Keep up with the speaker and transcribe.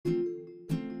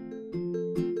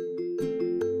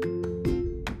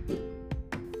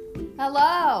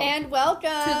Hello. And welcome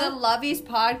to the Lovies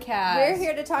podcast. We're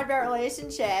here to talk about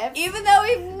relationships. Even though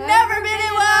we've never been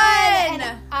in one.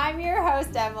 And I'm your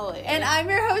host, Emily. And I'm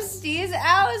your host, Steve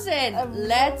Allison.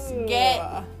 Let's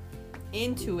get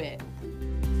into it.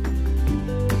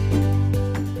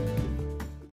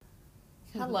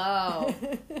 Hello.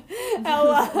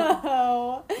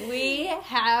 Hello. We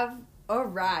have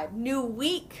arrived. New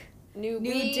week. New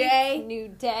day. New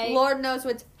day. Lord knows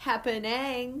what's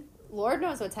happening. Lord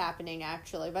knows what's happening,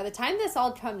 actually. By the time this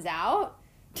all comes out,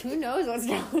 who knows what's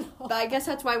going on? But I guess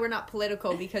that's why we're not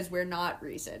political, because we're not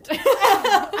recent.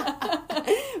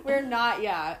 We're not,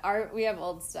 yeah. We have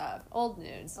old stuff. Old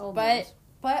news. News.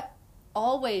 But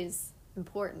always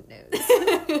important news.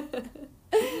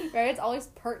 Right? It's always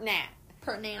pertinent.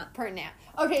 Pertinent.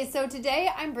 Okay, so today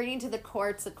I'm bringing to the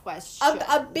courts a question.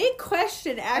 A big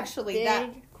question, actually,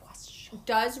 that question.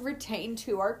 does retain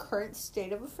to our current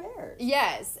state of affairs.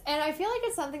 Yes, and I feel like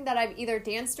it's something that I've either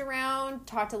danced around,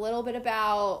 talked a little bit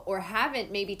about, or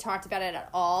haven't maybe talked about it at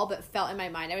all, but felt in my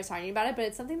mind I was talking about it. But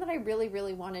it's something that I really,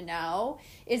 really want to know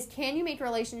is, can you make a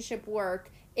relationship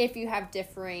work if you have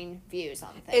differing views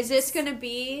on things? Is this going to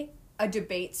be a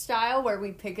debate style where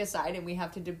we pick a side and we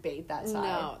have to debate that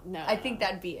side? No. I think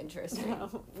that'd be interesting.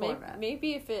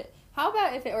 Maybe if it... How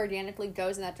about if it organically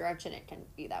goes in that direction, it can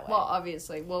be that way? Well,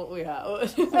 obviously. Well, yeah.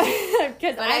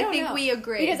 Because I think we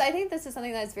agree. Because I think this is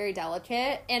something that's very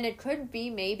delicate, and it could be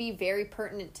maybe very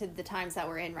pertinent to the times that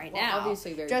we're in right now.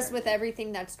 Obviously very Just pertinent. with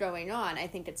everything that's going on. I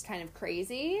think it's kind of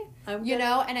crazy. And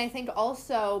I think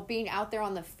also being out there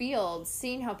on the field,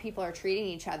 seeing how people are treating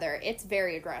each other, it's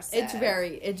very aggressive. It's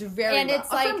very and it's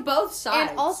like, from both sides.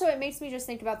 And also it makes me just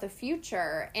think about the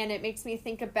future, and it makes me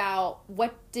think about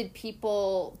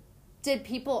did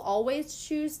people always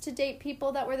choose to date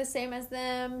people that were the same as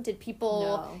them? Did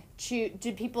people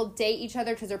did people date each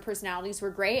other because their personalities were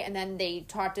great, and then they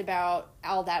talked about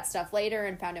all that stuff later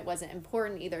and found it wasn't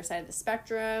important either side of the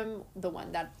spectrum? The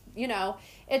one that,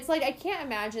 it's like, I can't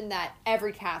imagine that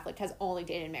every Catholic has only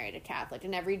dated and married a Catholic,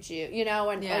 and every Jew,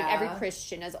 and like every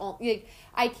Christian has only, like,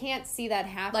 I can't see that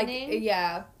happening. Like,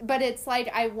 yeah. But it's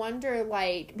like, I wonder,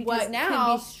 like, because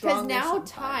now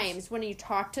times when you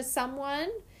talk to someone,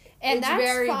 and it's that's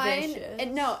very fine. vicious.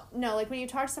 And no, like when you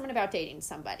talk to someone about dating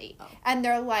somebody, and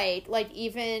they're like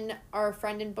even our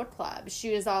friend in book club,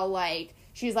 she was like,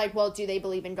 well, do they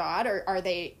believe in God, or are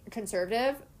they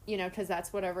conservative? Because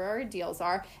that's whatever our ideals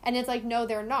are. And it's like, no,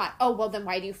 they're not. Oh, well, then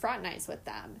why do you fraternize with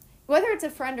them? Whether it's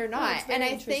a friend or not. And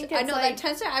I think it's that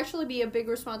tends to actually be a big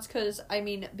response, because,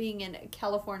 being in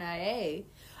California AA,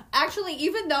 actually,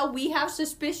 even though we have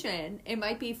suspicion it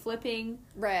might be flipping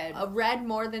red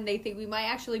more than they think, we might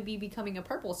actually be becoming a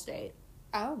purple state.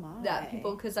 Oh, my. That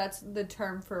people, because that's the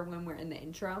term for when we're in the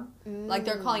interim. Like,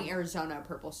 they're calling Arizona a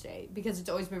purple state, because it's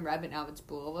always been red, but now it's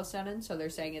blue all of a sudden, so they're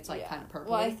saying it's, like, kind of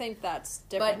purple. Well, I think that's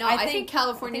different. But no, I think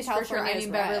California's for sure.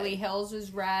 Beverly red. Hills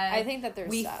is red. I think that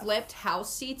there's flipped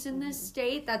house seats in this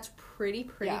state. That's pretty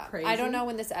crazy. I don't know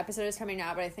when this episode is coming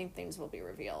out, but I think things will be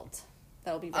revealed.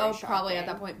 That'll be very shocking. Probably at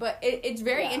that point. But it's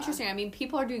very interesting.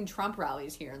 People are doing Trump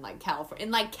rallies here in,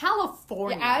 California.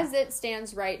 California. Yeah, as it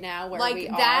stands right now, where we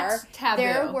that's are, taboo.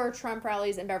 There were Trump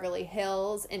rallies in Beverly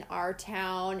Hills, in our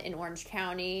town, in Orange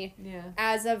County. Yeah.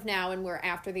 As of now, and we're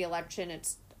after the election,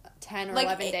 it's 10 or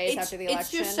 11 days after the election. It's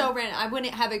just so random. I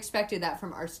wouldn't have expected that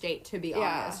from our state, to be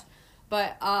honest.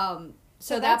 But,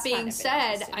 So that being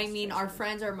said, our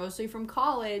friends are mostly from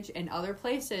college and other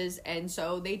places, and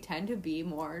so they tend to be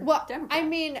more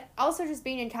Democrat. Also just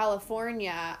being in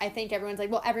California, I think everyone's like,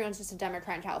 well, everyone's just a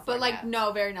Democrat in California. But,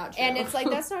 no, very not true. And it's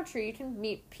like, that's not true. You can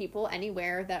meet people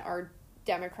anywhere that are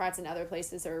Democrats in other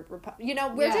places, or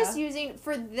we're just using,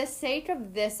 for the sake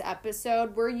of this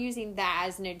episode, we're using that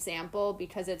as an example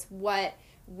because it's what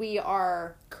we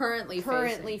are currently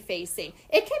facing.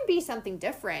 It can be something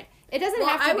different. It doesn't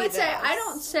have to be this.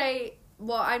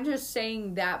 I'm just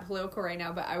saying that political right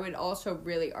now, but I would also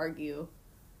really argue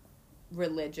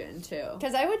religion too.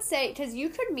 Because I would say, because you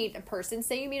could meet a person,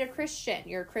 say you meet a Christian,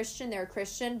 you're a Christian, they're a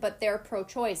Christian, but they're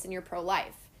pro-choice and you're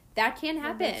pro-life. That can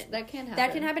happen. That can happen.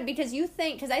 That can happen because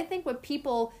I think when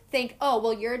people think, oh,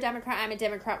 well, you're a Democrat, I'm a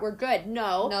Democrat, we're good.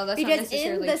 No, that's because not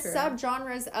necessarily in the true.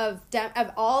 Subgenres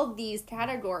of all these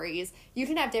categories, you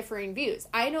can have differing views.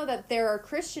 I know that there are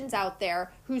Christians out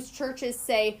there whose churches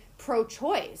say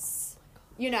pro-choice,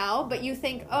 but you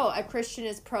think, oh, a Christian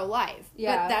is pro-life.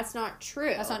 Yeah. But that's not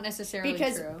true. That's not necessarily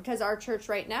true. Because our church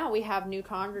right now, we have new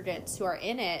congregants who are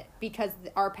in it because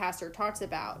our pastor talks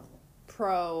about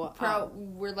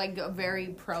we're like a very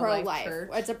pro-life church.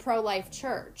 It's a pro-life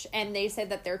church, and they said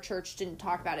that their church didn't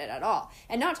talk about it at all.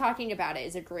 And not talking about it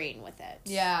is agreeing with it.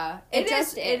 Yeah, it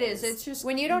is. It's just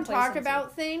when you don't talk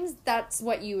about things, that's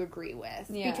what you agree with,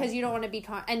 because you don't want to be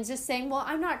and just saying, "Well,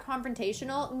 I'm not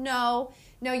confrontational."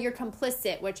 No, you're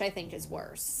complicit, which I think is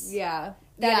worse. Yeah.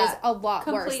 That is a lot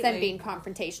worse than being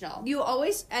confrontational. You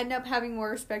always end up having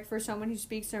more respect for someone who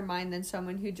speaks their mind than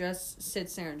someone who just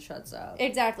sits there and shuts up.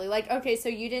 Exactly. Like, okay, so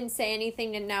you didn't say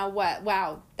anything, and now what?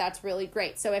 Wow, that's really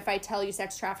great. So if I tell you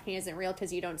sex trafficking isn't real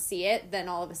because you don't see it, then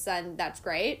all of a sudden that's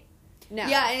great? No.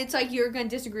 Yeah, and it's like, you're going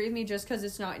to disagree with me just because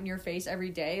it's not in your face every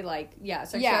day. Like,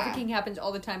 sex trafficking happens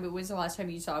all the time, but when's the last time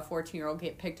you saw a 14-year-old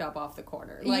get picked up off the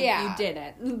corner? Like, you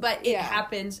didn't. But it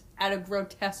happens at a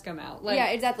grotesque amount. Like, yeah,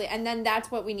 exactly. And then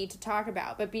that's what we need to talk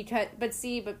about. But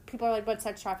people are like, but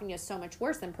sex trafficking is so much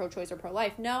worse than pro-choice or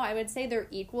pro-life. No, I would say they're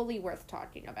equally worth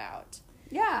talking about.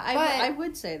 Yeah, I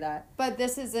would say that. But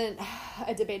this isn't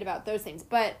a debate about those things.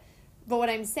 But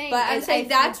what I'm saying is... But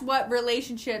that's what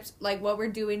relationships, like what we're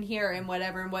doing here and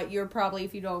whatever, and what you're probably,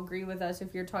 if you don't agree with us,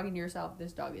 if you're talking to yourself,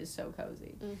 this dog is so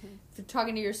cozy. Mm-hmm. If you're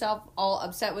talking to yourself all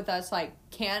upset with us, like,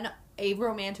 can a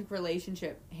romantic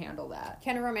relationship handle that?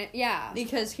 Yeah.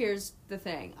 Because here's the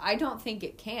thing. I don't think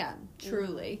it can,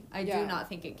 truly. I do not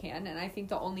think it can, and I think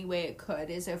the only way it could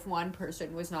is if one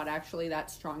person was not actually that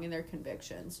strong in their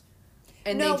convictions.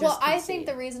 And I think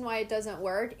the reason why it doesn't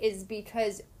work is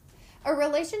because a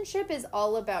relationship is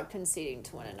all about conceding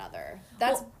to one another.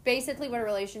 That's basically what a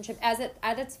relationship,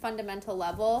 at its fundamental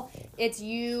level, it's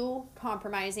you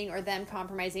compromising or them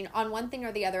compromising on one thing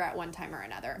or the other at one time or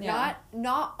another. Yeah.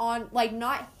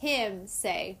 Not him,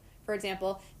 say, for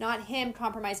example, not him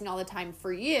compromising all the time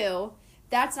for you.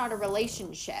 That's not a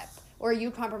relationship. Or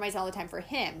you compromise all the time for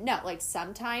him. No, like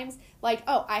sometimes, like,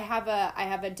 oh, I have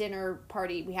a dinner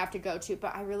party we have to go to,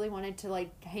 but I really wanted to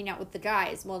like hang out with the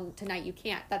guys. Well, tonight you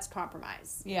can't. That's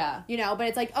compromise. Yeah. You know, but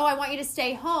it's like, oh, I want you to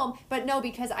stay home, but no,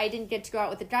 because I didn't get to go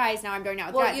out with the guys. Now I'm going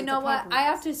out with guys. Well, you know what? I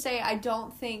have to say, I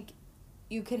don't think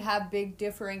you could have big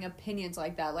differing opinions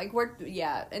like that. Like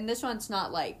and this one's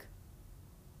not like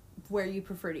where you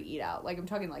prefer to eat out. Like I'm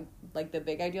talking like the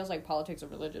big ideals, like politics or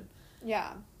religion.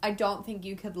 Yeah. I don't think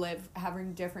you could live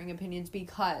having differing opinions,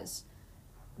 because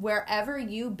wherever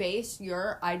you base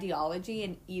your ideology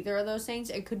in either of those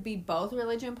things, it could be both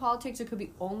religion and politics, it could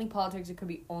be only politics, it could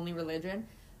be only religion.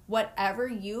 Whatever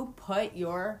you put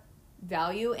your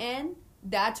value in,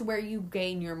 that's where you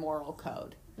gain your moral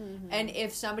code. Mm-hmm. And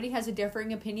if somebody has a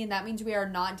differing opinion, that means we are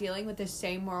not dealing with the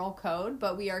same moral code,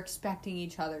 but we are expecting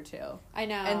each other to. I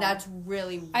know. And that's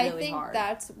really, really hard. I think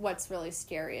that's what's really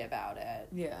scary about it.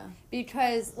 Yeah.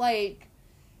 Because, like,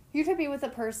 you could be with a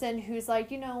person who's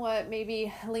like, you know what,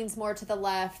 maybe leans more to the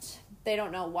left. They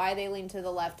don't know why they lean to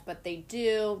the left, but they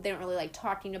do. They don't really like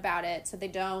talking about it, so they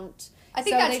don't. I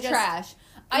think that's trash.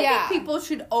 I think people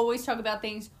should always talk about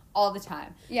things all the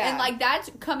time. Yeah. And, like, that's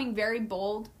coming very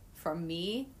bold from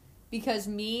me, because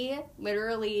me,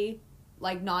 literally,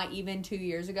 like, not even 2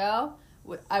 years ago,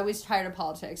 I was tired of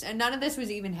politics, and none of this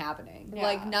was even happening. Yeah.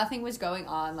 Like, nothing was going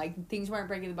on, like, things weren't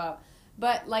breaking the boat.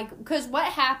 But, like, because what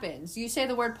happens? You say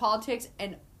the word politics,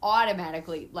 and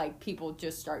automatically, like, people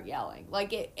just start yelling.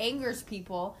 Like, it angers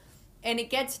people, and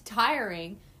it gets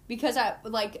tiring, because,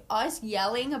 us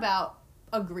yelling about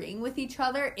agreeing with each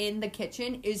other in the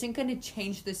kitchen isn't going to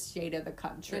change the state of the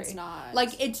country. It's not.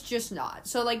 Like, it's just not.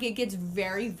 So, like, it gets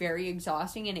very, very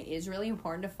exhausting, and it is really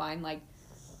important to find, like,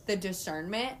 the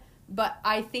discernment. But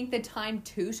I think the time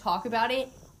to talk about it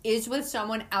is with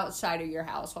someone outside of your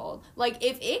household. Like,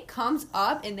 if it comes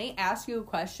up and they ask you a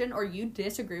question or you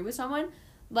disagree with someone,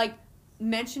 like,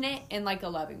 mention it in, like, a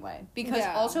loving way. Because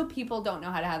also people don't know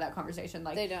how to have that conversation.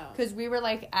 Like, they don't. Because we were,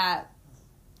 like, at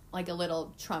like a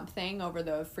little Trump thing over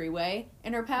the freeway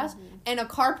in her past, and a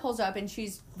car pulls up and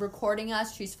she's recording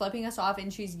us, she's flipping us off,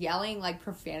 and she's yelling like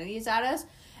profanities at us,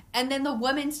 and then the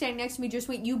woman standing next to me just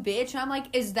went, "You bitch," and I'm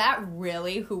like, is that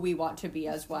really who we want to be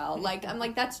as well? Like, I'm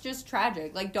like, that's just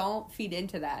tragic. Like, don't feed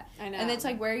into that. I know. And it's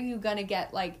like, where are you gonna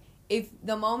get, like, if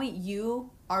the moment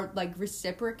you are like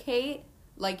reciprocate,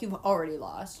 like, you've already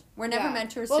lost. We're never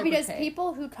meant to reciprocate. Well, because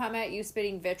people who come at you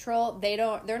spitting vitriol,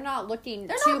 they're not looking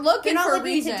for a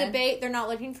reason. To debate. They're not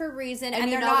looking for a reason,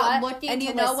 and they're not looking to listen. And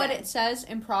you know what it says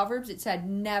in Proverbs? It said,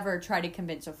 never try to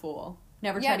convince a fool.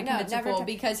 Never try to convince a fool,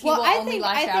 because he will only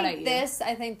lash out at you.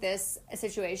 I think this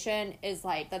situation is,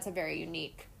 like, that's a very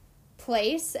unique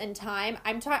place and time.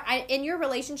 In your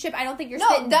relationship, I don't think you're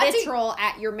spitting vitriol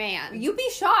at your man. You'd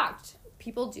be shocked.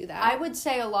 people do that. I would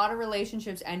say a lot of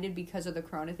relationships ended because of the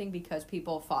corona thing because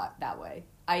people fought that way.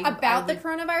 The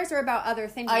coronavirus or about other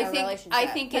things in their relationship? I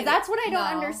think because that's what I don't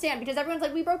understand. Because everyone's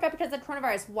like, we broke up because of the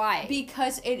coronavirus. Why?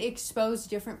 Because it exposed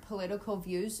different political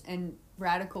views, and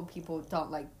radical people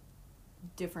don't like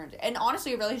different. And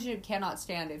honestly, a relationship cannot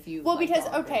stand if you. Well, because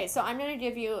so I'm going to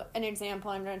give you an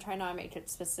example. I'm going to try not to make it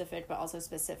specific, but also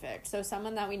specific. So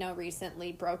someone that we know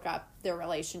recently broke up their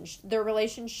relationship. Their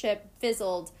relationship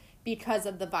fizzled because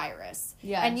of the virus.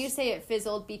 Yes. And you say it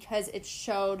fizzled because it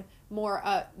showed more,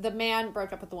 the man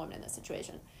broke up with the woman in this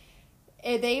situation.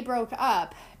 They broke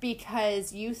up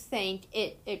because you think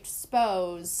it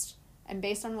exposed, and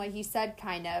based on what he said,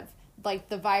 kind of, like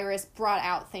the virus brought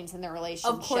out things in their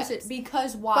relationship. Of course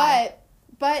because why?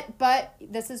 But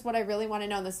this is what I really want to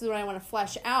know. This is what I want to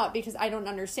flesh out because I don't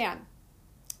understand.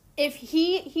 If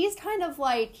he's kind of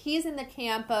like, he's in the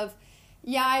camp of,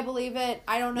 yeah, I believe it.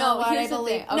 I don't know why I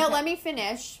believe. Okay. No, let me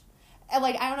finish.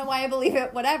 Like, I don't know why I believe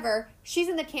it. Whatever. She's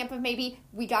in the camp of maybe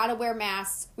we gotta wear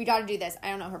masks. We gotta do this.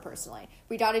 I don't know her personally.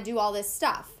 We gotta do all this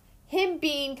stuff. Him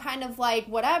being kind of like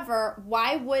whatever.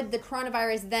 Why would the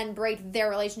coronavirus then break their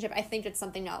relationship? I think it's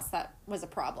something else that was a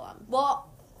problem. Well,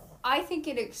 I think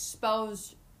it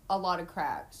exposed a lot of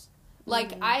cracks.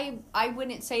 Like I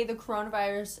wouldn't say the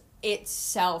coronavirus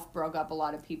itself broke up a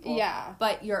lot of people. Yeah.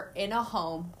 But you're in a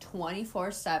home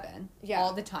 24/7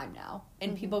 all the time now.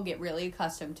 And people get really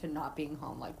accustomed to not being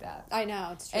home like that. I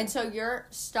know, it's true. And so you're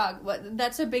stuck.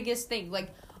 That's the biggest thing. Like,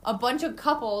 a bunch of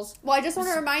couples... Well, I just want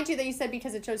to remind you that you said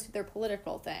because it shows their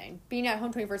political thing. Being at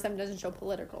home 24/7 doesn't show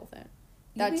political thing.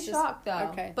 That's just shocked, though.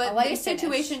 Okay. But this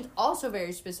situation's also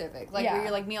very specific. Like, where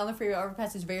you're like, me on the freeway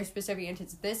overpass is very specific, and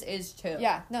this is too.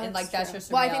 Yeah, no, and like, that's just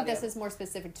the reality. I think this is more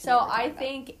specific to So I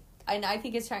think... And I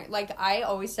think it's trying, like I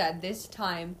always said, this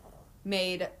time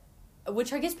made,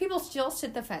 which I guess people still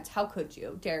sit the fence. How could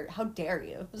you? How dare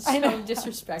you? So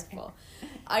disrespectful.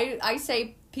 I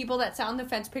say people that sat on the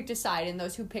fence picked a side, and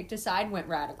those who picked a side went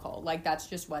radical. Like, that's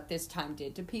just what this time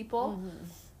did to people. Mm-hmm.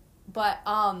 But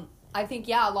I think,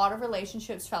 a lot of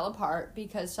relationships fell apart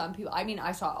because some people, I mean,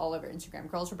 I saw all over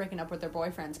Instagram, girls were breaking up with their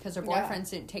boyfriends because their boyfriends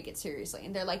didn't take it seriously.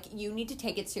 And they're like, you need to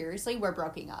take it seriously. We're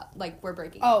breaking up. Like, we're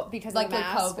breaking up. Oh, because of the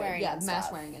mask COVID. Wearing and mask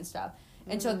stuff. Wearing and stuff.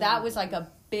 And so that was like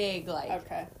a big,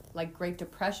 like Great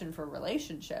Depression for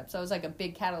relationships. So it was like a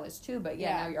big catalyst too. But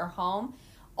now you're home.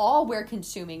 All we're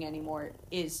consuming anymore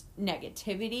is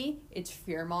negativity. It's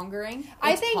fear-mongering.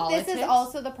 I think politics. This is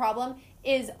also the problem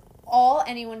is all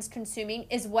anyone's consuming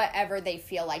is whatever they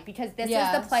feel like, because this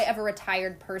is the plight of a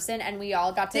retired person, and we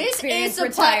all got to experience this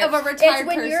is the plight of a retired person.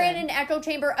 It's when you're in an echo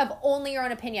chamber of only your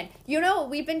own opinion. You know what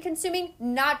we've been consuming?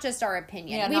 Not just our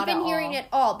opinion. We've been hearing it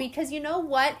all, because you know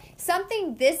what?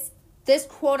 Something this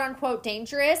quote-unquote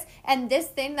dangerous, and this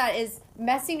thing that is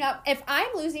messing up, if I'm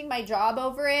losing my job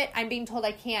over it, I'm being told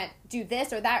I can't do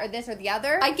this or that or this or the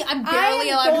other, I'm barely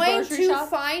allowed to grocery shop. I'm going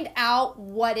to find out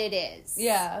what it is.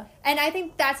 Yeah. And I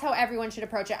think that's how everyone should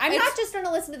approach it. I'm not just going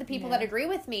to listen to the people that agree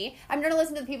with me. I'm going to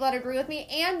listen to the people that agree with me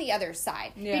and the other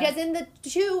side. Yeah. Because in the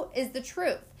two is the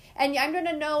truth. And I'm going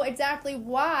to know exactly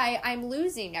why I'm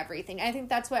losing everything. I think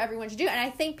that's what everyone should do. And I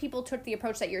think people took the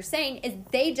approach that you're saying is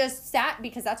they just sat,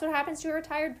 because that's what happens to a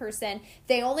retired person.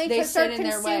 They start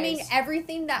consuming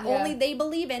everything that only they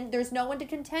believe in. There's no one to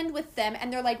contend with them.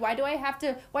 And they're like, why do I have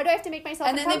to make myself uncomfortable?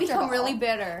 And then they become really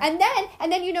bitter. And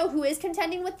then you know who is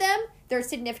contending with them? Their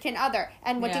significant other.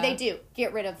 And what do?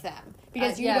 Get rid of them.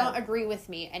 Because you don't agree with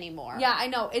me anymore. Yeah, I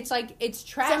know. It's like, it's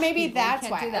trash. So maybe that's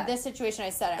why. In this situation, I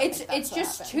said it's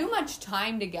just too much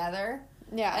time together.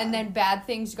 Yeah. And then bad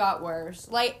things got worse.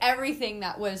 Like, everything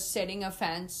that was sitting a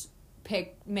fence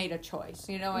made a choice.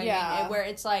 You know what I mean? Where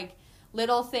it's like,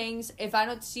 little things, if I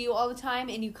don't see you all the time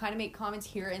and you kind of make comments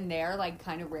here and there, like,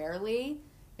 kind of rarely,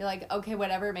 you're like, okay,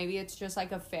 whatever, maybe it's just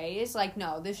like a phase. Like,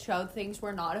 no, this showed things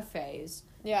were not a phase.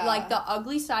 Yeah. Like, the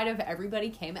ugly side of everybody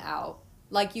came out.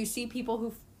 Like, you see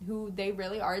people who they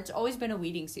really are. It's always been a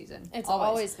weeding season. It's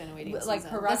always been a weeding season. Like,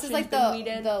 corruption's this is like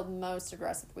the most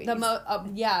aggressive weeding.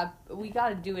 We got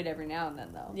to do it every now and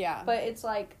then, though. Yeah. But it's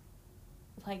like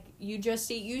you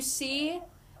see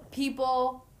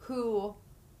people who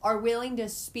are willing to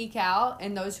speak out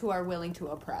and those who are willing to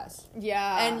oppress.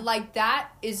 Yeah. And, like, that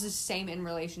is the same in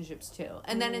relationships, too.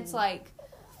 And then it's like,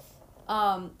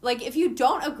 if you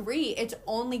don't agree, it's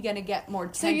only going to get more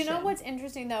tension. So you know what's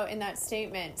interesting, though, in that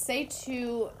statement? Say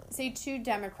two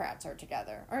Democrats are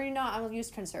together. Or, I'll use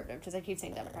conservative because I keep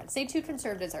saying Democrats. Say two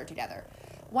conservatives are together.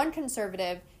 One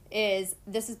conservative is,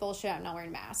 this is bullshit, I'm not wearing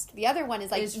a mask. The other one is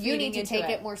like, you need to take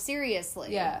it more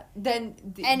seriously. Yeah. Then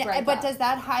but does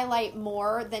that highlight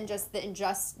more than just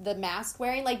the mask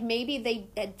wearing? Like, maybe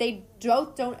they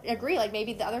don't agree. Like,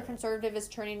 maybe the other conservative is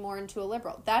turning more into a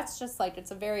liberal. That's just like,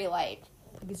 it's a very like,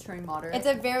 he's turning moderate. It's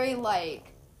a very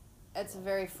like, it's a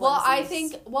very flimsy. Well, I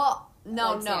think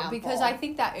No, because I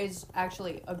think that is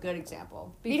actually a good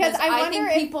example. Because I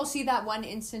think people see that one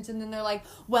instance and then they're like,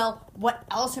 well, what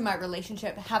else in my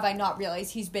relationship have I not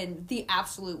realized he's been the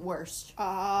absolute worst? You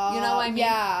know what I mean?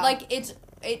 Yeah. Like,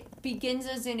 it begins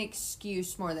as an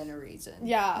excuse more than a reason.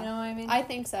 Yeah. You know what I mean? I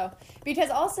think so. Because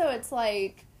also it's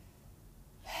like,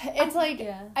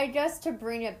 I guess to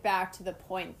bring it back to the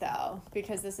point, though,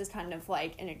 because this is kind of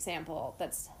like an example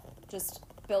that's just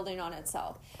building on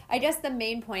itself. I guess the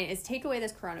main point is take away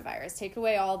this coronavirus, take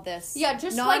away all this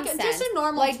just nonsense. Like just a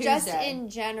normal Tuesday. Just in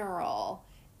general,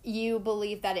 you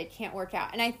believe that it can't work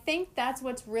out. And I think that's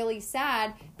what's really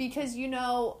sad because,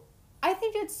 I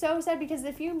think it's so sad because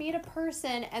if you meet a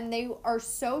person and they are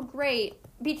so great,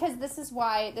 because this is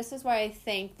why I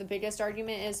think the biggest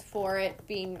argument is for it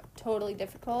being totally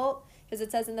difficult. Because it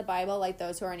says in the Bible, like,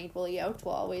 those who are unequally yoked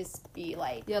will always be,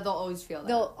 like... Yeah, they'll always feel that.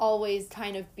 They'll always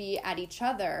kind of be at each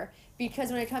other.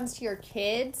 Because when it comes to your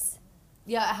kids...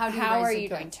 Yeah, how are you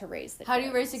going to raise the kids? How do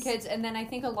you raise the kids? And then I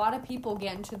think a lot of people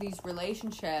get into these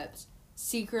relationships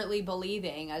secretly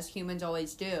believing, as humans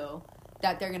always do,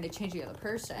 that they're going to change the other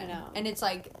person. I know. And it's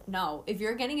like, no. If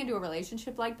you're getting into a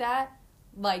relationship like that...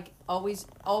 Like, always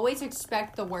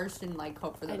expect the worst and, like,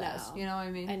 hope for the best. You know what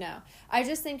I mean? I know. I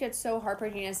just think it's so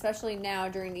heartbreaking, especially now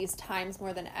during these times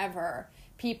more than ever.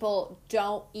 People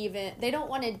they don't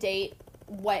want to date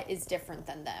what is different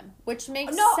than them, which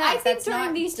makes sense. I think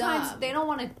during these times, they don't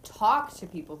want to talk to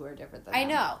people who are different than them. I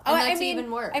know. And that's even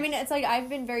worse. I mean, it's like, I've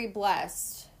been very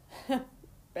blessed.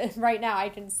 Right now, I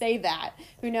can say that.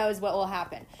 Who knows what will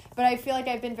happen. But I feel like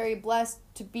I've been very blessed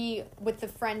to be with the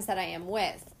friends that I am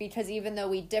with. Because even though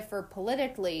we differ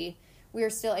politically, we are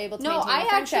still able to maintain a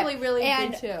friendship. Actually really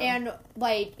do too. And,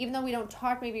 like, even though we don't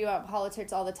talk maybe about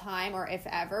politics all the time, or if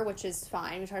ever, which is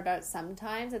fine, we talk about it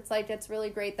sometimes, it's like, it's really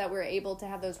great that we're able to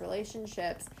have those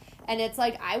relationships. And it's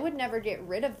like, I would never get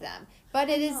rid of them. But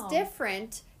it is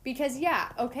different because,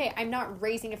 I'm not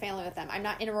raising a family with them. I'm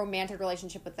not in a romantic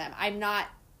relationship with them. I'm not...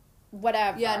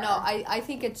 whatever. Yeah, no, I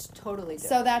think it's totally different.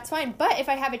 So that's fine. But if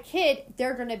I have a kid,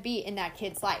 they're going to be in that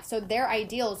kid's life. So their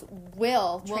ideals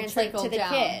will translate to the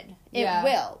kid. It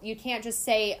will. You can't just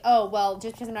say, oh, well,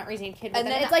 just because I'm not raising a kid with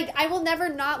them. It's like, I will never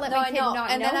not let my kid not know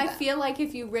And then them. I feel like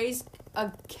if you raise a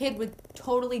kid with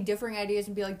totally differing ideas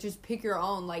and be like, just pick your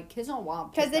own, like, kids don't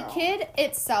want because the kid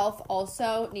itself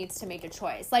also needs to make a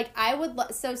choice. Like, I would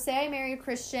so say I marry a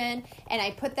Christian and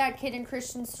I put that kid in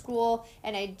Christian school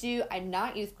and I'm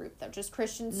not youth group though, just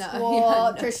Christian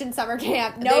school, Christian summer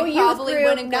camp, no youth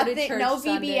group, nothing, no VBS,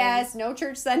 Sundays. No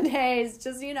church Sundays,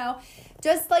 just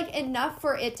just like enough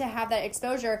for it to have that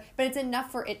exposure, but it's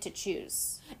enough for it to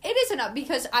choose. It is enough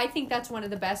because I think that's one of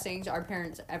the best things our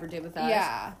parents ever did with us.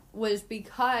 Yeah. Was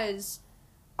because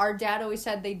our dad always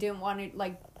said they didn't want to,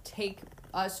 like, take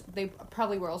us. They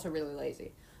probably were also really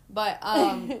lazy. But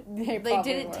they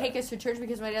didn't take us to church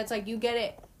because my dad's like, you get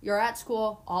it. You're at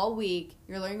school all week.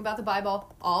 You're learning about the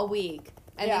Bible all week.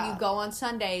 And then you go on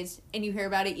Sundays and you hear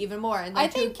about it even more. And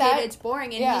like, to a kid, it's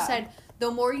boring. And he said, the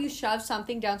more you shove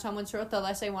something down someone's throat, the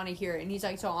less they want to hear it. And he's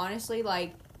like, so honestly,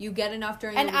 like, you get enough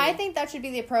during the week. And I think that should be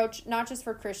the approach, not just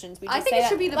for Christians. I think it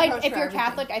should be the approach if you're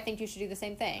Catholic, I think you should do the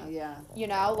same thing.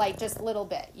 Yeah. Like, just a little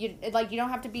bit. You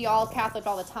don't have to be all Catholic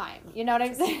all the time. You know what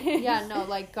I'm saying? Yeah, no,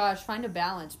 like, gosh, find a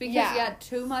balance. Because,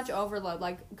 too much overload.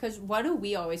 Like, because what do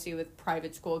we always see with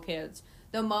private school kids?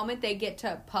 The moment they get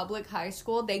to public high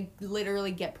school, they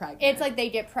literally get pregnant. It's like they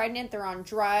get pregnant, they're on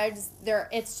drugs,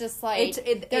 it's just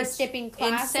like, they're skipping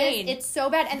classes. Insane. It's so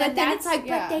bad. And then it's like,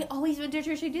 but they always went to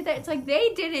church, they did that. It's like, they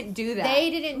didn't do that. They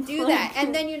didn't do that.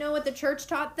 And then you know what the church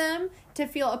taught them? To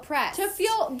feel oppressed. To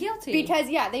feel guilty. Because,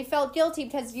 they felt guilty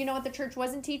because you know what the church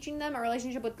wasn't teaching them? A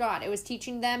relationship with God. It was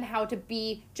teaching them how to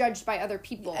be judged by other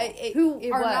people who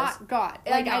are not God.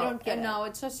 Like, I don't get it. No,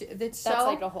 that's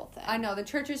like a whole thing. I know.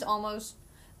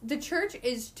 The church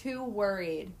is too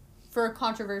worried for a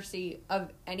controversy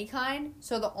of any kind.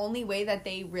 So the only way that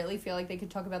they really feel like they can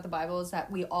talk about the Bible is that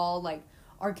we all, like,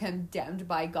 are condemned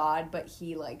by God, but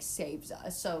he, like, saves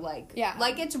us. So, like,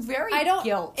 like, it's very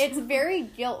guilt. It's very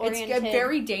guilt-oriented. It's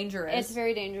very dangerous. It's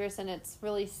very dangerous, and it's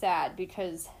really sad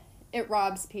because it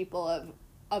robs people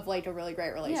of like, a really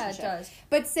great relationship. Yeah, it does.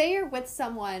 But say you're with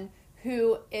someone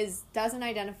who doesn't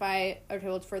identify,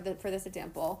 okay, for this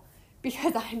example,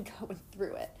 because I'm going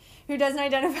through it, who doesn't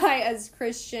identify as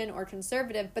Christian or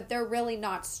conservative, but they're really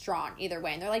not strong either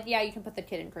way. And they're like, yeah, you can put the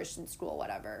kid in Christian school,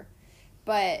 whatever.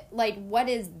 But, like, what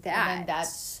is that? And then that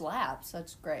slaps.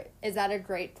 That's great. Is that a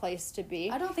great place to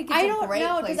be? I don't think it's a great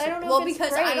place. I don't know well, if it's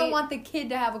because great. I don't want the kid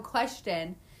to have a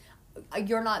question.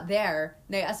 You're not there.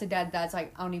 They ask the dad, dad's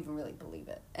like, I don't even really believe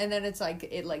it. And then it's like,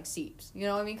 it like seeps. You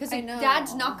know what I mean? Because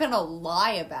dad's not going to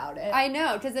lie about it. I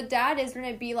know. Because the dad is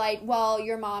going to be like, well,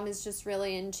 your mom is just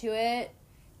really into it.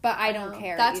 But I don't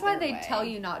care. That's why they tell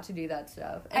you not to do that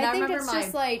stuff. And I remember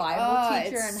my Bible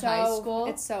teacher in high school.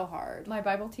 It's so hard. My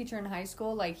Bible teacher in high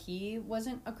school, like, he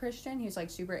wasn't a Christian. He was, like,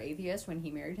 super atheist when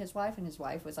he married his wife. And his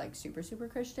wife was, like, super, super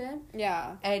Christian.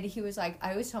 Yeah. And he was like,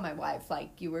 I always tell my wife, like,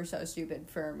 you were so stupid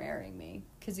for marrying me.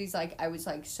 Because he's like, I was,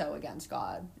 like, so against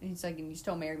God. And he's like, and you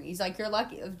still married me. He's like, you're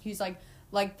lucky. He's like,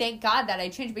 thank God that I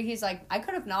changed. But he's like, I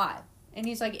could have not. And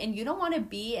he's like, and you don't want to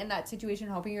be in that situation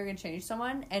hoping you're going to change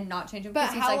someone and not change him. But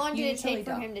how long did it take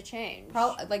for him to change?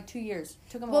 Probably, like, 2 years.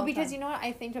 Took him a long time. Well, because you know what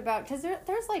I think about... Because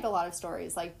there's, like, a lot of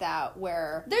stories like that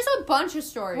where... There's a bunch of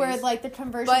stories. Where, like, the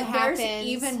conversion happens. But there's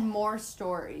even more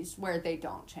stories where they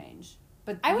don't change.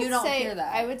 But you don't hear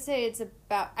that. I would say it's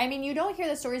about... I mean, you don't hear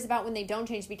the stories about when they don't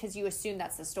change because you assume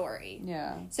that's the story.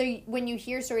 Yeah. So when you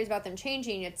hear stories about them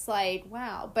changing, it's like,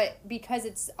 wow. But because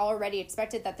it's already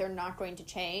expected that they're not going to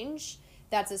change...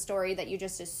 That's a story that you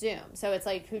just assume. So it's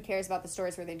like, who cares about the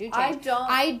stories where they do change?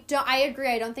 I agree.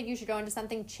 I don't think you should go into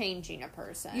something changing a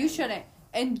person. You shouldn't.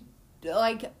 And,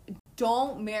 like,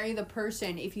 don't marry the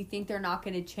person if you think they're not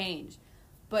going to change.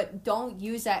 But don't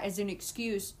use that as an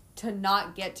excuse to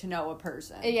not get to know a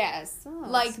person. Yes.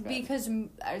 Oh, because,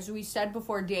 as we said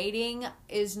before, dating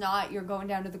is not, you're going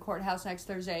down to the courthouse next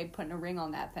Thursday, putting a ring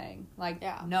on that thing.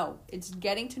 No. It's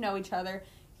getting to know each other.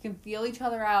 You can feel each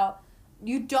other out.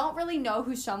 You don't really know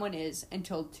who someone is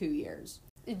until 2 years.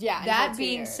 Yeah. That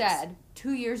being said,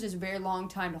 2 years is a very long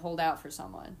time to hold out for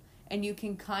someone. And you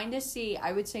can kind of see,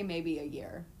 I would say maybe a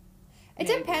year. It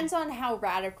depends on how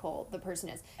radical the person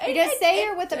is. Because say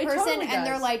you're with a person totally and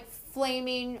they're like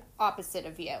flaming opposite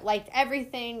of you. Like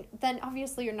everything, then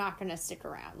obviously you're not going to stick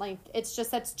around. Like it's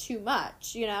just, that's too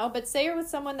much, you know? But say you're with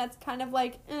someone that's kind of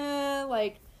like, moderate.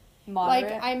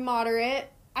 Like I'm moderate.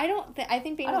 I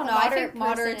think being with a moderate person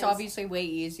moderate's obviously way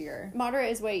easier.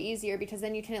 Moderate is way easier because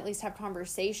then you can at least have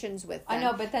conversations with them. I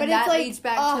know, but then that leads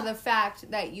back to the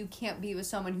fact that you can't be with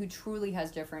someone who truly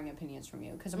has differing opinions from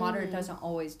you because a moderate doesn't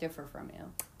always differ from you.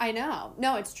 I know.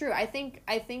 No, it's true. I think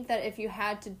that if you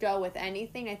had to go with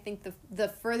anything, I think the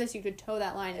furthest you could toe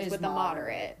that line is with a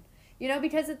moderate. You know,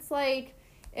 because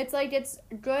it's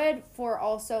good for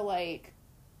also like,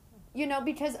 you know,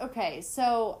 because okay,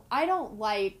 so I don't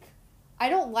like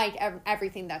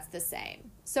everything that's the same.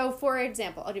 So, for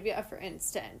example, I'll give you for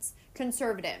instance,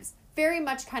 conservatives, very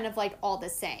much kind of like all the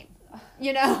same.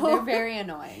 You know? They're very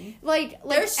annoying. They're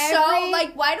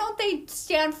why don't they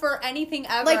stand for anything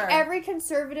ever? Like, every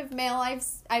conservative male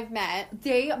I've met,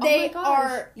 they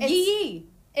are... Yee.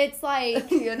 It's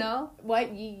like... You know?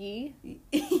 What? Yee?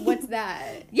 What's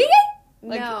that? Yee?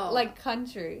 No. Like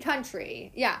country.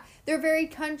 Country, yeah. They're very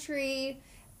country...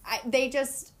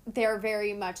 they're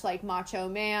very much like macho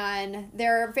man.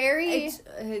 They're very...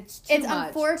 It's too much.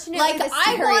 Unfortunately like,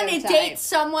 I want to date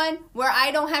someone where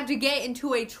I don't have to get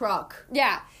into a truck.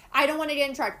 Yeah. I don't want to get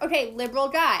in a truck. Okay, liberal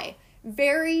guy.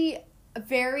 Very,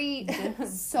 very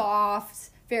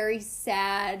soft, very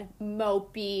sad,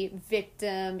 mopey,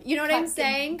 victim. You know what I'm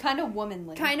saying? Kind of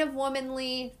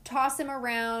womanly. Toss him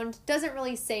around. Doesn't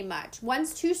really say much.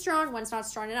 One's too strong, one's not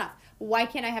strong enough. Why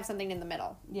can't I have something in the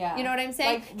middle? Yeah. You know what I'm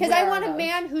saying? Because I want a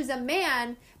man who's a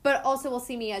man, but also will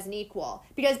see me as an equal.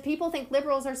 Because people think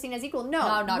liberals are seen as equal.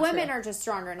 No, not women true. Are just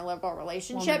stronger in a liberal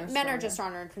relationship. Men are just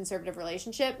stronger in a conservative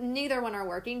relationship. Neither one are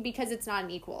working because it's not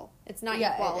an equal. It's not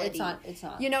equality. It's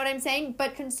not. You know what I'm saying?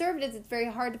 But conservatives, it's very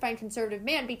hard to find conservative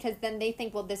man because then they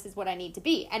think, well, this is what I need to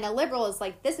be. And a liberal is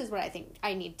like, this is what I think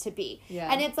I need to be.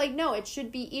 Yeah. And it's like, no, it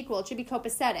should be equal. It should be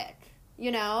copacetic. You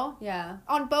know? Yeah.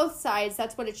 On both sides,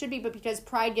 that's what it should be. But because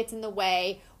pride gets in the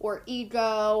way, or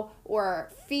ego,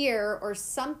 or fear, or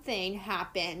something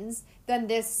happens, then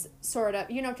this sort of,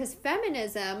 you know, because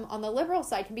feminism on the liberal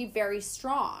side can be very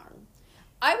strong.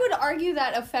 I would argue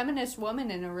that a feminist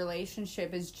woman in a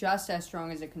relationship is just as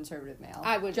strong as a conservative male.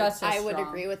 I would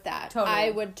agree with that. Totally. I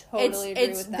would totally agree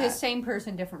with that. It's the same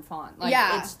person, different font.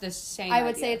 It's the same I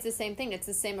would say it's the same thing. It's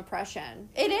the same oppression.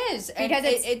 It is. Because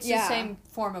it's the same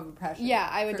form of oppression. Yeah,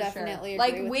 I would definitely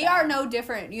agree with we that. are no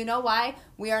different. You know why?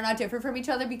 We are not different from each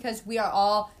other because we are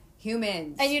all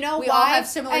humans. And you know we why? all have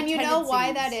similar tendencies. And you know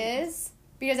why that is?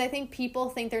 Because I think people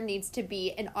think there needs to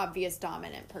be an obvious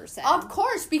dominant person. Of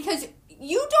course, because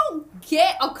you don't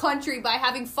get a country by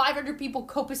having 500 people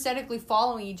copacetically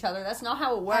following each other. That's not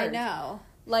how it works. I know.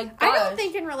 Like, I don't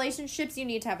think in relationships you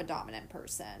need to have a dominant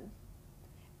person.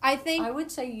 I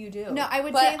would say you do. No, I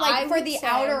would say, like, for the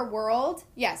outer world,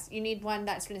 yes, you need one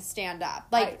that's going to stand up.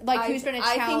 Like who's going to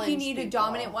challenge I think you need people. a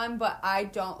dominant one, but I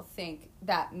don't think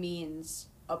that means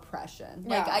oppression.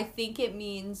 No. Like, I think it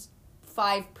means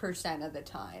 5% of the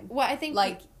time. Well, I think...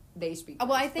 Like, they speak first.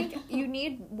 Well, I think you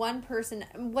need one person...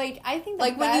 Like, I think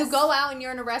like, when you go out and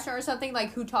you're in a restaurant or something,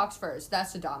 like, who talks first?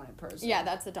 That's the dominant person. Yeah,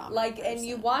 that's the dominant like, person. And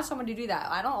you want someone to do that.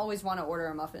 I don't always want to order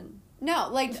a muffin. No,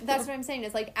 like, that's what I'm saying.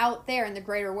 Is like, out there in the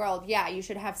greater world, yeah, you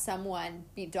should have someone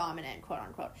be dominant, quote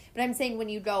unquote. But I'm saying when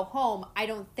you go home, I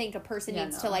don't think a person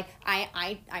needs to, like,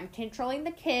 I'm controlling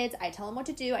the kids. I tell them what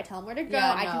to do. I tell them where to go.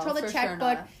 I control the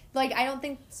checkbook. Sure, like, I don't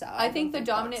think so. I think the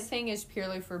dominant thing is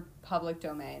purely for public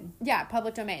domain. Yeah,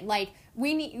 public domain. Like,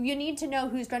 you need to know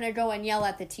who's going to go and yell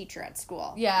at the teacher at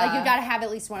school. Yeah. Like, you got to have at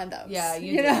least one of those. Yeah,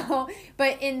 you know?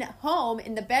 But in home,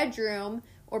 in the bedroom...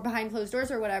 or behind closed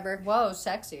doors or whatever. Whoa,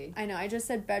 sexy. I know, I just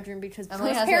said bedroom because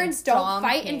Emily most parents don't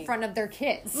fight in front of their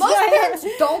kids. Most parents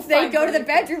don't fight. They go to the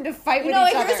bedroom to fight with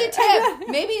each other. Here's a tip.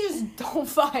 Maybe just don't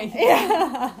fight.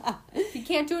 Yeah. You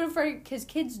can't do it in front because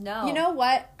kids know. You know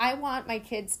what? I want my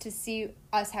kids to see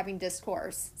us having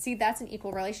discourse. See, that's an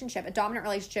equal relationship. A dominant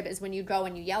relationship is when you go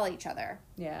and you yell at each other.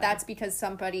 Yeah. That's because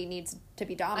somebody needs to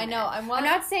be dominant. I know. I'm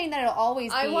not saying that it'll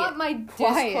always be I want my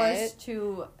quiet. discourse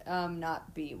to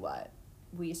not be what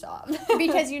we saw.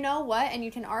 Because you know what? And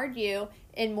you can argue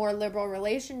in more liberal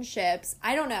relationships.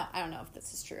 I don't know if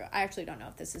this is true. I actually don't know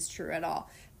if this is true at all.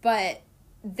 But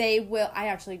they will...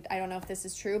 I don't know if this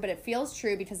is true, but it feels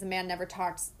true because the man never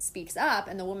speaks up,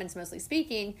 and the woman's mostly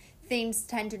speaking. Things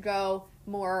tend to go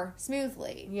more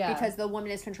smoothly. Yeah. Because the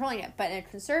woman is controlling it. But in a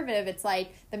conservative, it's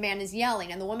like the man is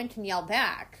yelling, and the woman can yell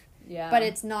back. Yeah. But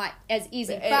it's not as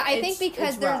easy. But I think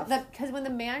because when the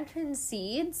man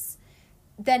concedes...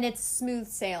 then it's smooth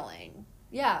sailing.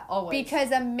 Yeah, always. Because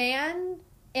a man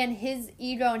and his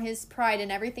ego and his pride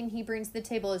and everything he brings to the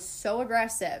table is so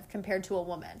aggressive compared to a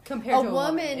woman. A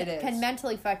woman can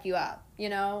mentally fuck you up, you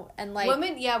know? And like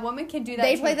women can do that.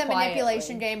 They play the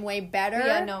manipulation game way better.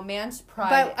 Yeah, no, man's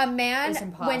pride. But a man, is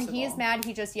impossible. when he's mad,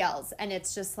 he just yells, and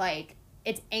it's just like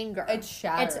it's anger. It's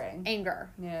shattering. It's anger.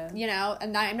 Yeah. You know,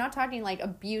 and I'm not talking like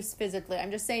abuse physically.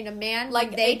 I'm just saying a man,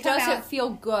 like, it doesn't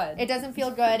feel good. It doesn't feel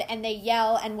good, and they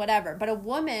yell and whatever. But a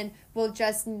woman will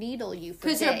just needle you for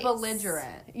days. Because they're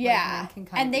belligerent. Yeah.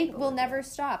 And they will never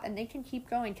stop, and they can keep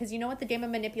going. Because you know what the game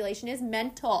of manipulation is?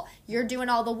 Mental. You're doing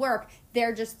all the work.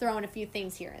 They're just throwing a few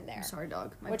things here and there. I'm sorry,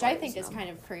 dog. Which I think is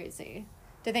kind of crazy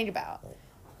to think about.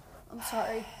 I'm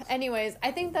sorry. Anyways,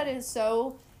 I think that is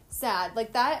so... sad.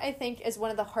 Like, that, I think, is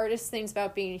one of the hardest things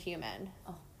about being human.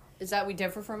 Oh. Is that we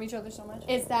differ from each other so much?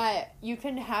 Is that you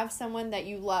can have someone that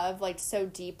you love, like, so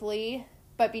deeply,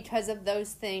 but because of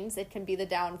those things, it can be the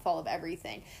downfall of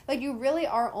everything. Like, you really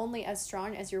are only as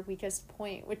strong as your weakest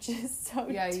point, which is so...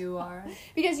 Yeah, you are.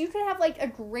 Because you could have, like, a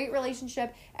great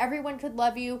relationship. Everyone could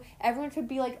love you. Everyone could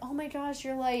be like, oh my gosh,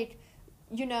 you're, like,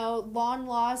 you know,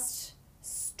 long-lost...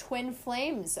 twin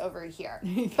flames over here.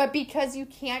 But because you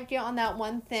can't get on that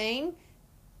one thing,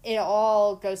 it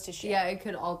all goes to shit. Yeah, it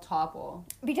could all topple.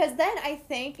 Because then I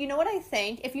think, you know what I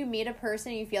think? If you meet a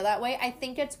person and you feel that way, I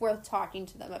think it's worth talking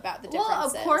to them about the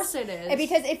differences. Well, of course it is. And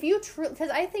because if you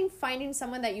because I think finding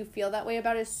someone that you feel that way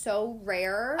about is so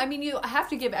rare. I mean, you have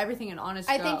to give everything an honest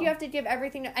go. I think you have to give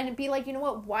everything, and be like, you know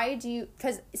what, why do you,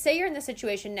 because say you're in this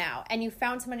situation now, and you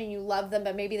found someone and you love them,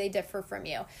 but maybe they differ from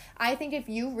you. I think if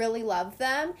you really love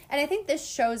them, and I think this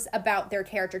shows about their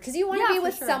character, because you want to be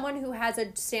with someone who has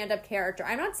a stand-up character.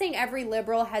 I'm not saying every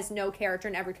liberal has no character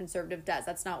and every conservative does.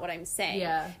 That's not what I'm saying.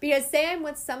 Yeah. Because say I'm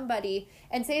with somebody,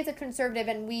 and say it's a conservative,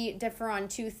 and we differ on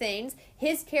two things,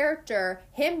 his character,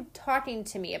 him talking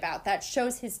to me about that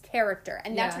shows his character,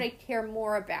 and that's what I care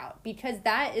more about, because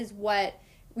that is what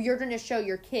you're going to show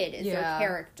your kid is their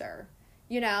character,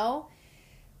 you know?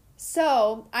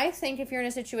 So, I think if you're in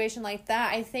a situation like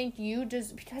that, I think you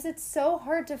just... because it's so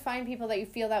hard to find people that you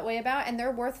feel that way about, and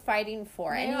they're worth fighting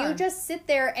for. They and are. you just sit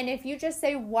there, and if you just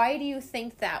say, why do you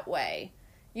think that way?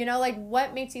 You know, like,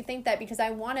 what makes you think that? Because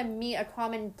I want to meet a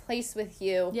common place with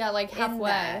you. Yeah, like,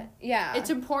 halfway. Yeah.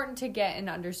 It's important to get an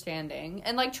understanding.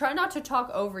 And, like, try not to talk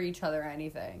over each other or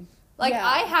anything. Like,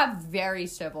 I have very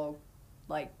civil...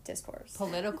 like discourse,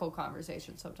 political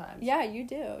conversation sometimes. Yeah, you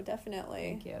do, definitely.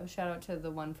 Thank you. Shout out to the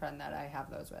one friend that I have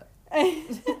those with.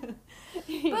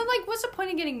 But like, what's the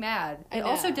point of getting mad? It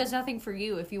also does nothing for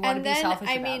you if you want to be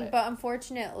selfish about it. But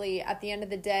unfortunately, at the end of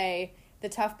the day, the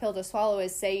tough pill to swallow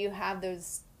is, say you have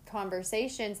those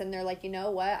conversations and they're like, you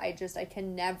know what, I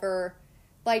can never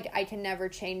like, I can never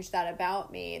change that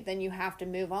about me, then you have to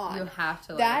move on. You have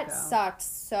to let that it go. sucks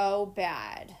so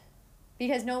bad.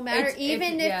 Because no matter,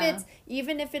 even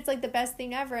if it's like the best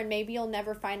thing ever, and maybe you'll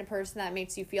never find a person that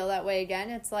makes you feel that way again,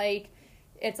 it's like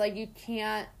you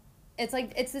can't, it's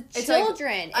like, it's the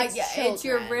children. It's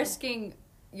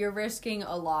you're risking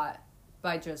a lot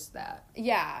by just that.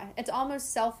 Yeah. It's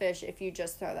almost selfish if you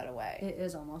just throw that away. It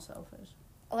is almost selfish.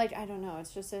 Like, I don't know.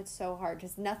 It's so hard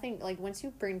because nothing, like, once you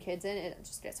bring kids in, it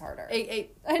just gets harder. I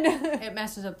know. It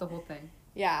messes up the whole thing.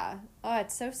 Yeah. Oh,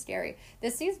 it's so scary.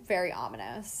 This seems very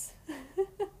ominous.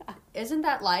 Isn't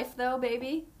that life, though,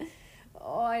 baby?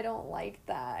 Oh, I don't like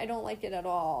that. I don't like it at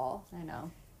all. I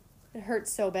know. It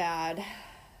hurts so bad.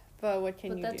 But what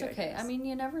can you do? But that's okay. I mean,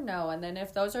 you never know. And then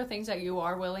if those are things that you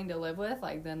are willing to live with,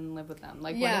 like, then live with them.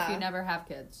 Like, what if you never have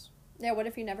kids? Yeah, what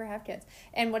if you never have kids?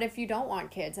 And what if you don't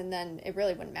want kids, and then it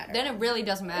really wouldn't matter? Then it really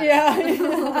doesn't matter. Yeah.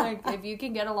 Like, if you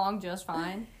can get along just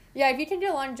fine. Yeah, if you can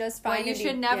get along just fine. But you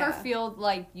should never feel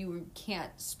like you can't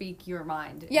speak your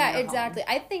mind. Yeah, exactly.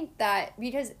 Home. I think that,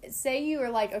 because say you were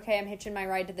like, okay, I'm hitching my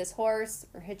ride to this horse,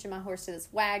 or hitching my horse to this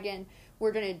wagon,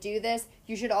 we're going to do this,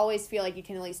 you should always feel like you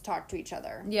can at least talk to each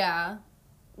other. Yeah.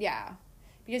 Yeah.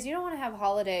 Because you don't want to have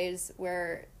holidays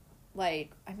where,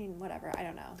 like, I mean, whatever, I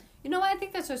don't know. You know, I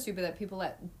think that's so stupid that people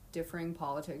let differing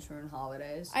politics ruin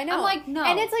holidays. I know. I'm like, no.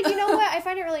 And it's like, you know what? I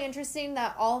find it really interesting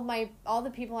that all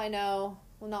the people I know,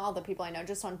 well, not all the people I know,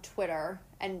 just on Twitter,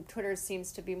 and Twitter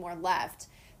seems to be more left.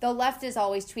 The left is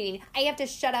always tweeting, I have to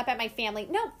shut up at my family.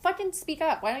 No, fucking speak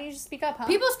up. Why don't you just speak up, huh?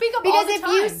 People speak up all the time.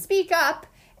 Because if you speak up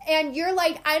and you're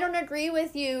like, I don't agree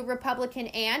with you, Republican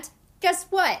aunt, guess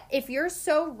what? If you're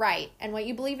so right and what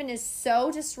you believe in is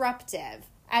so disruptive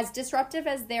as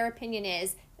their opinion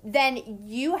is, then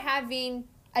you having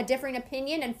a different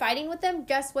opinion and fighting with them,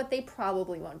 guess what? They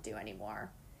probably won't do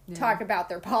anymore. Yeah. Talk about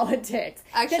their politics.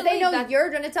 Because they know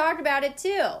you're going to talk about it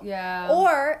too. Yeah.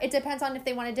 Or it depends on if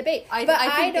they want to debate. I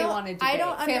think they want to debate. I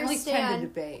don't Families understand. tend to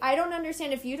debate. I don't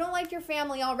understand if you don't like your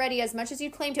family already as much as you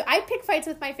claim to. I pick fights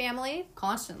with my family.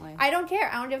 Constantly. I don't care.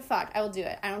 I don't give a fuck. I will do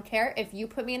it. I don't care. If you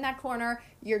put me in that corner,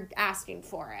 you're asking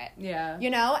for it. Yeah. You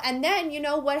know? And then, you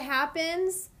know what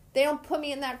happens? They don't put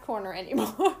me in that corner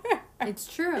anymore. It's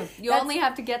true. You only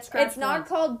have to get scratched. It's not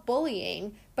called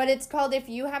bullying, but it's called if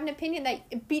you have an opinion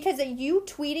that, because of you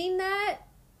tweeting that,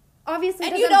 obviously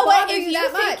and doesn't you know what? bother If you you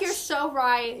that think much. you're so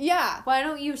right, yeah, why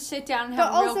don't you sit down and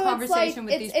have a real conversation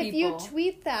with these people? If you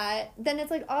tweet that, then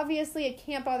it's like, obviously it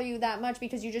can't bother you that much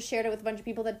because you just shared it with a bunch of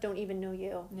people that don't even know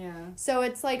you. Yeah. So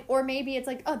it's like, or maybe it's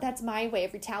like, oh, that's my way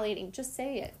of retaliating. Just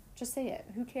say it. Just say it.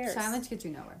 Who cares? Silence gets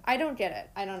you nowhere. I don't get it.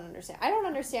 I don't understand. I don't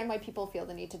understand why people feel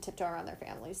the need to tiptoe around their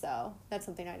families, though. That's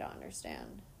something I don't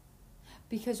understand.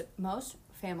 Because most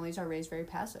families are raised very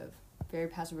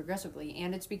passive-aggressively.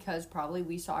 And it's because probably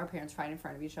we saw our parents fight in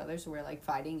front of each other, so we're like,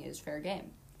 fighting is fair game.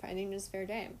 Fighting is fair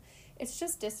game. It's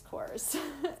just discourse.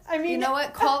 I mean... You know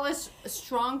what? Call us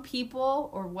strong people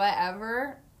or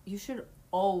whatever. You should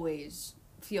always...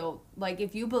 feel like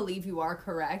if you believe you are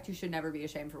correct, you should never be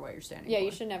ashamed for what you're standing for. Yeah,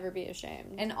 you should never be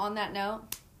ashamed. And on that note,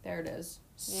 there it is.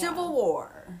 Yeah. Civil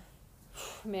War.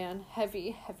 Man,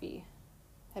 heavy.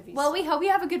 Well, we hope you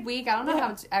have a good week. I don't know how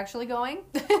it's actually going.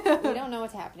 We don't know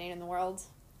what's happening in the world.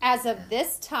 As of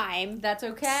this time. That's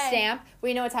okay. Stamp.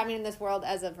 We know what's happening in this world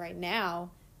as of right now,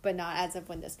 but not as of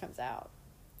when this comes out.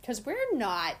 Because we're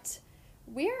not.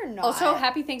 Also,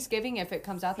 happy Thanksgiving if it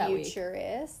comes out that week.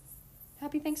 Futurists.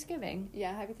 Happy Thanksgiving.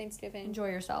 Yeah, happy Thanksgiving. Enjoy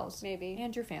yourselves. Maybe.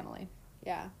 And your family.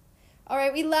 Yeah. All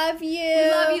right, we love you.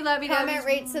 We love you. Comment,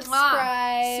 rate,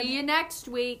 subscribe. See you next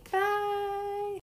week. Bye.